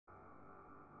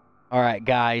Alright,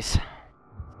 guys.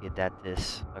 Let's get at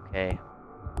this. Okay.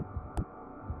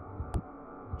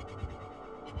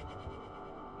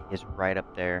 He is right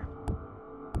up there.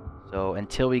 So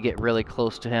until we get really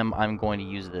close to him, I'm going to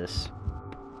use this.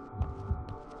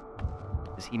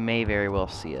 Because he may very well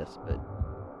see us, but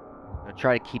I'm going to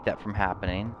try to keep that from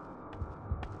happening.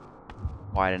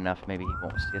 Wide enough, maybe he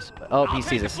won't see us. But, oh, he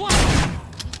sees us.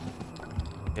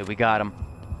 Okay, we got him.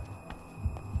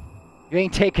 You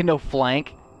ain't taking no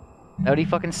flank. Is that what he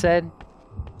fucking said?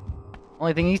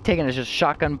 Only thing he's taking is just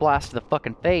shotgun blast to the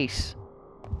fucking face.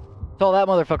 That's all that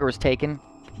motherfucker was taking.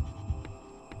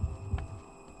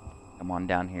 Come on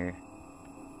down here.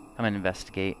 Come and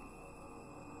investigate.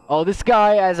 Oh, this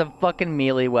guy has a fucking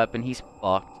melee weapon. He's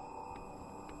fucked.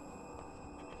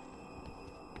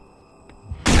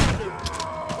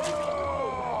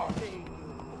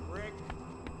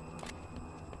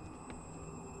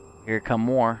 Here come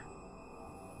more.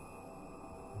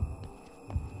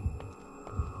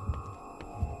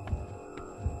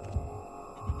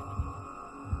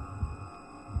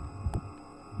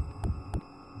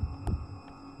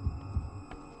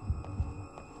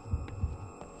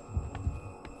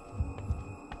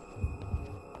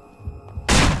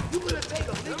 You gonna take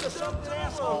a leak or something,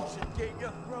 asshole? Get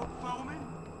your throat foaming.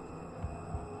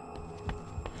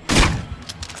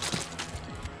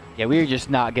 Yeah, we're just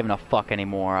not giving a fuck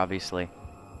anymore, obviously.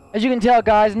 As you can tell,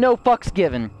 guys, no fucks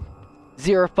given.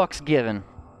 0 fucks given.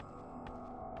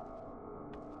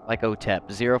 Like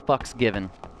OTEP, 0 fucks given.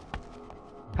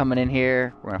 Coming in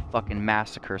here, we're gonna fucking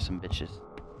massacre some bitches.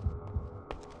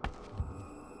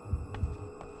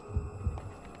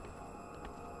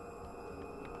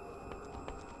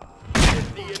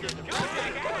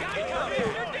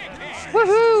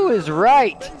 Woohoo is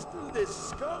right!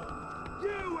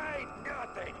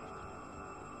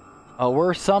 Oh,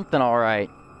 we're something alright.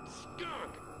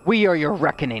 We are your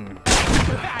reckoning.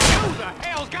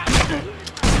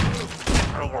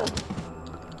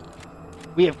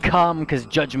 We have come because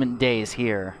Judgment Day is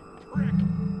here.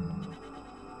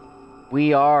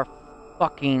 We are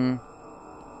fucking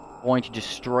going to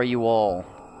destroy you all.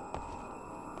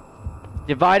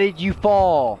 Divided you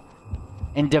fall,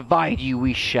 and divide you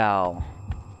we shall.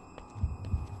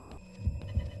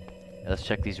 Let's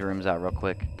check these rooms out real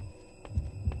quick.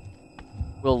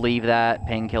 We'll leave that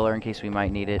painkiller in case we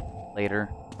might need it later.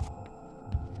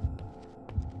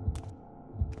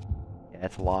 Yeah,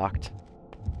 it's locked.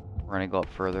 We're gonna go up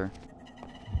further.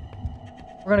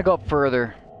 We're gonna go up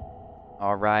further.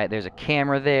 Alright, there's a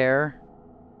camera there.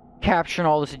 Capturing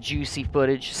all this juicy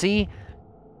footage. See?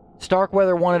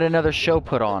 Starkweather wanted another show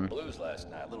put on.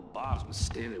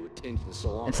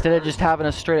 Instead of just having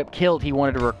us straight up killed, he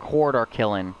wanted to record our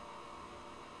killing.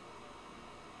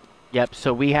 Yep,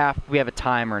 so we have a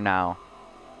timer now.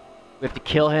 We have to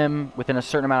kill him within a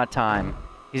certain amount of time.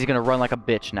 He's gonna run like a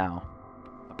bitch now.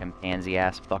 Fucking pansy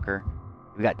ass fucker.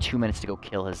 We got 2 minutes to go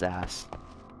kill his ass.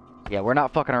 Yeah, we're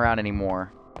not fucking around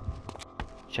anymore.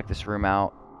 Check this room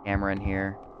out. Camera in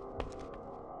here.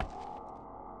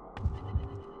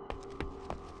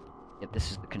 Yep,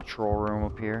 this is the control room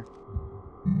up here.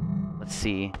 Let's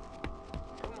see.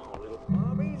 Come on, little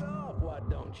Bob, ease off, why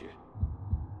don't you?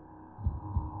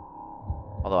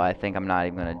 Although I think I'm not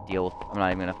even gonna deal with. I'm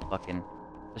not even gonna fucking.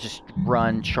 Let's just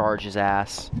run, charge his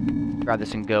ass, grab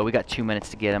this and go. We got 2 minutes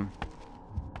to get him.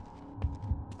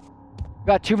 We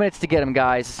got 2 minutes to get him,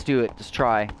 guys. Let's do it. Let's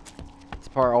try. This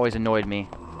part always annoyed me.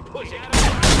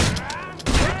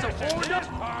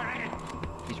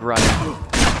 He's running.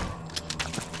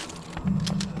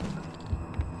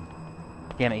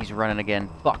 Damn it, he's running again.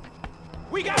 Fuck.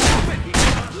 We got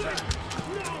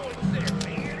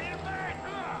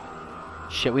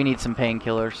Shit, we need some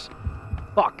painkillers.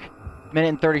 Fuck. Minute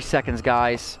and 30 seconds,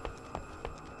 guys.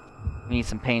 We need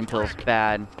some pain pills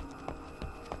bad.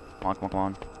 Come on, come on, come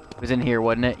on. It was in here,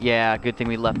 wasn't it? Yeah, good thing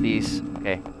we left these.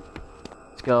 Okay.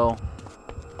 Let's go.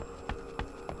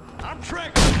 I'm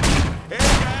tricking. Hey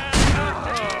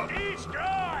guys,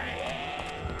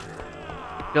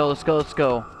 Go, let's go, let's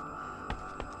go.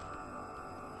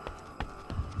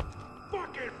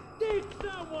 fucking did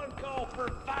someone call for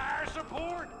fire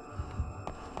support?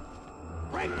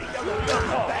 Break the yellow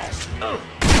bastard.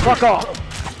 Fuck off.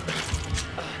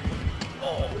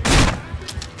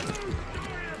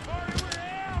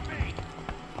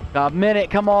 Got a minute,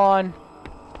 come on.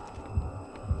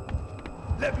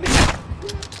 Let me.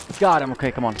 Got him,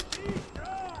 okay, come on.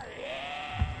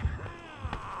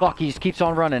 Fuck, he just keeps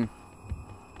on running.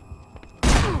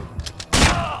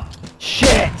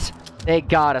 Shit! They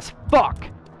got us. Fuck!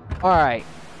 Alright.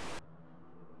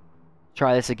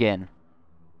 Try this again.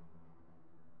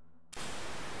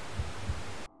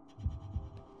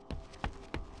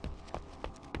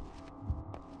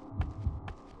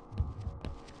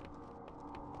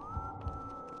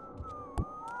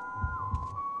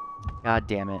 God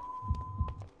damn it.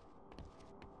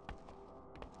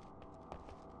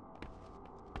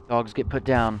 Dogs get put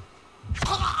down.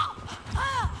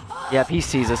 Yep, he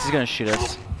sees us. He's gonna shoot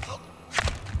us.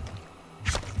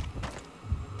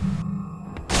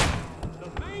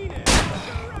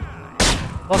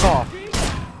 Fuck off.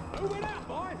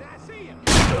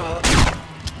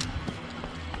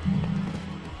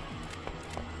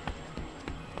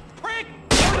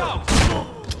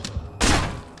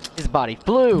 His body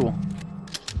flew.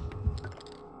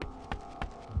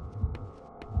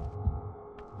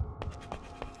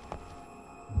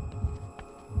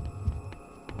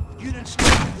 You done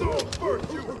stop through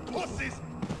first, you pussies!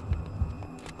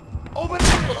 Over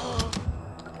there!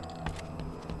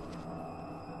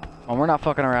 Oh, we're not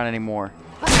fucking around anymore.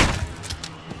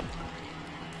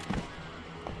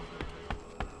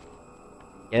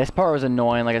 Yeah, this part was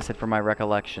annoying, like I said, from my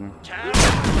recollection.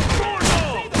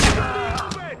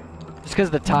 Just because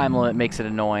the time limit makes it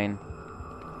annoying.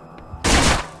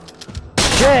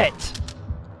 Shit!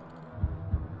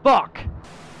 Fuck!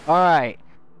 Alright.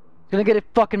 Gonna get a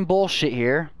fucking bullshit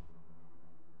here.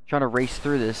 Trying to race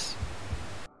through this.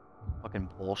 Fucking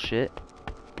bullshit.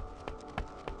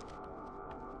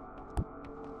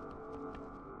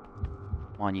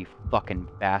 Come on, you fucking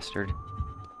bastard.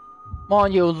 Come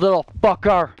on, you little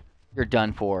fucker! You're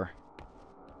done for.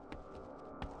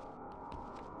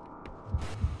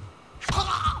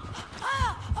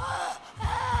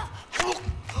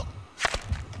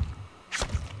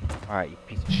 Alright, you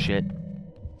piece of shit.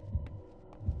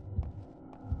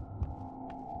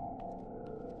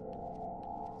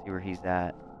 See where he's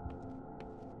at.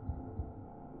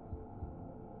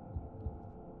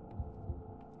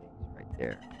 He's right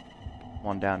there. Come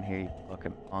on down here, you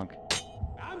fucking punk.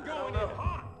 I'm going in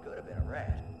hot. Could have been a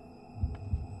rat.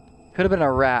 Could have been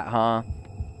a rat, huh?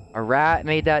 A rat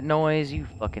made that noise, you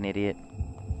fucking idiot.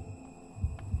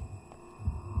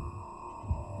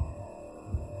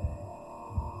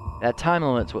 That time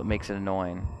limit's what makes it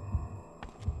annoying.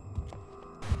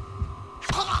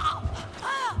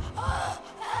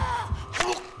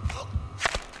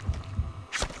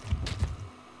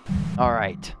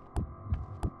 Alright.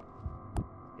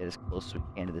 Get as close as we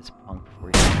can to this punk before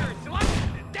he...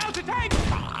 Down to tank!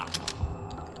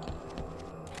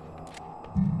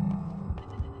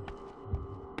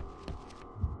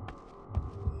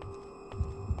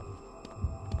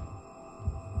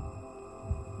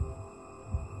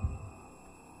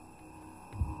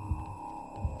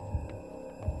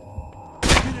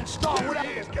 You didn't start without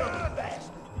this gun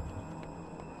fast.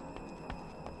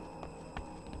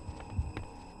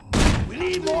 We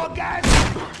need more guys.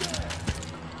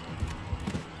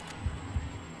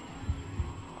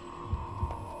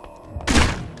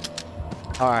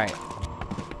 Alright.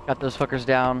 Got those fuckers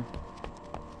down.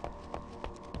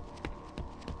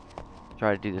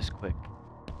 Try to do this quick.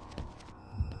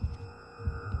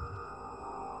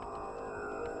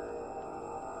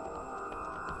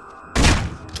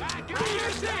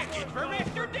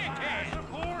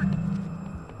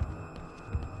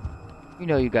 You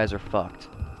know you guys are fucked.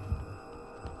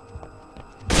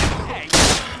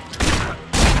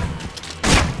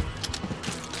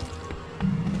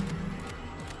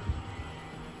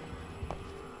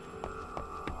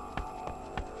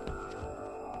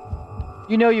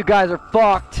 You know you guys are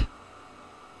fucked.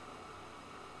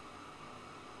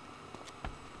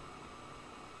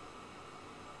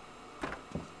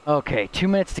 Okay, 2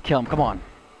 minutes to kill him. Come on.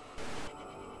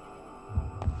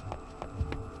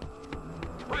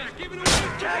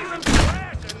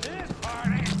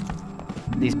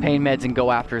 These pain meds and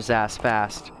go after his ass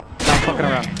fast. Not fucking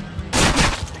around.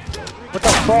 What the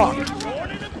fuck?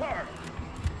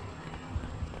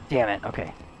 Damn it.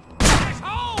 Okay.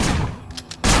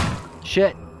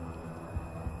 Shit.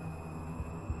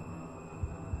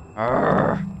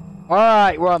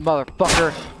 Alright, we're on,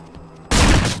 motherfucker.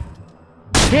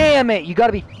 Damn it, you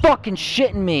gotta be fucking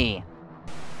shitting me.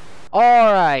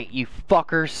 Alright, you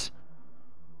fuckers.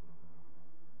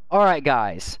 Alright,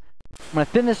 guys. I'm gonna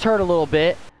thin this herd a little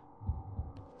bit.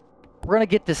 We're gonna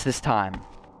get this time.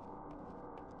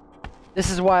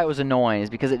 This is why it was annoying, is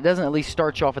because it doesn't at least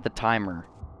start you off at the timer.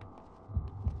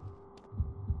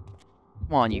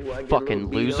 Come on, you fucking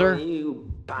loser.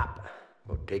 You pop.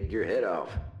 We'll take your head off.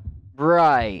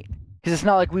 Right. Because it's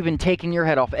not like we've been taking your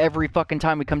head off every fucking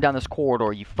time we come down this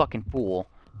corridor, you fucking fool.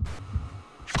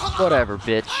 Whatever,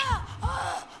 bitch.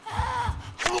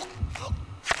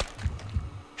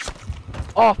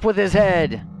 Off with his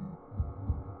head!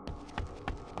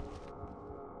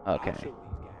 Okay.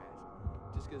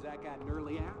 Just because I got an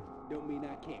early out, don't mean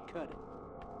I can't cut it.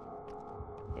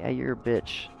 Yeah, you're a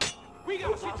bitch. We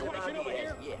got a situation over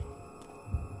here.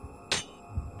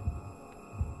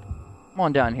 Come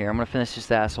on down here. I'm gonna finish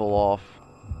this asshole off.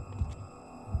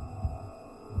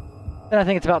 And I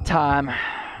think it's about time.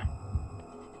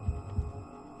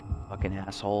 Fucking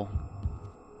asshole.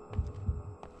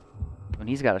 And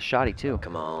he's got a shotty too.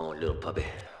 Come on, little puppy.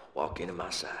 Walk into my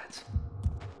sides.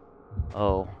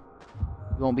 Oh.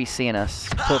 You won't be seeing us.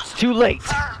 So it's too late.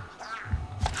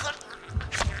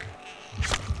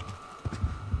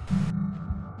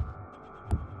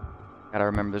 Gotta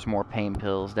remember there's more pain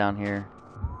pills down here.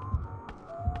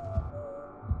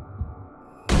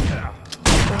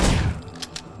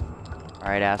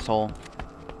 Alright, asshole.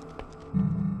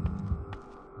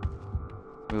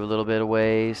 Move a little bit of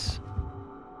ways.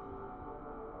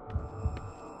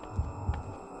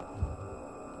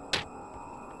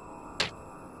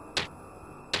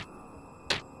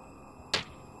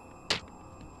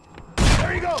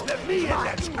 There you go! Let me in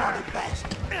that smarty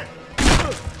bastard!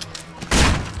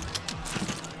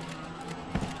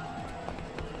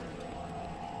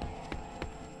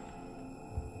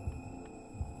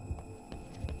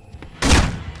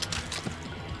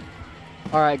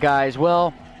 Alright guys,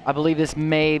 well, I believe this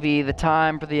may be the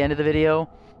time for the end of the video.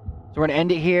 So we're gonna end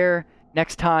it here.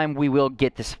 Next time we will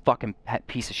get this fucking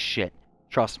piece of shit.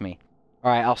 Trust me.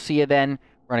 Alright, I'll see you then.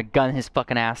 We're gonna gun his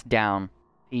fucking ass down.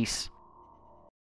 Peace.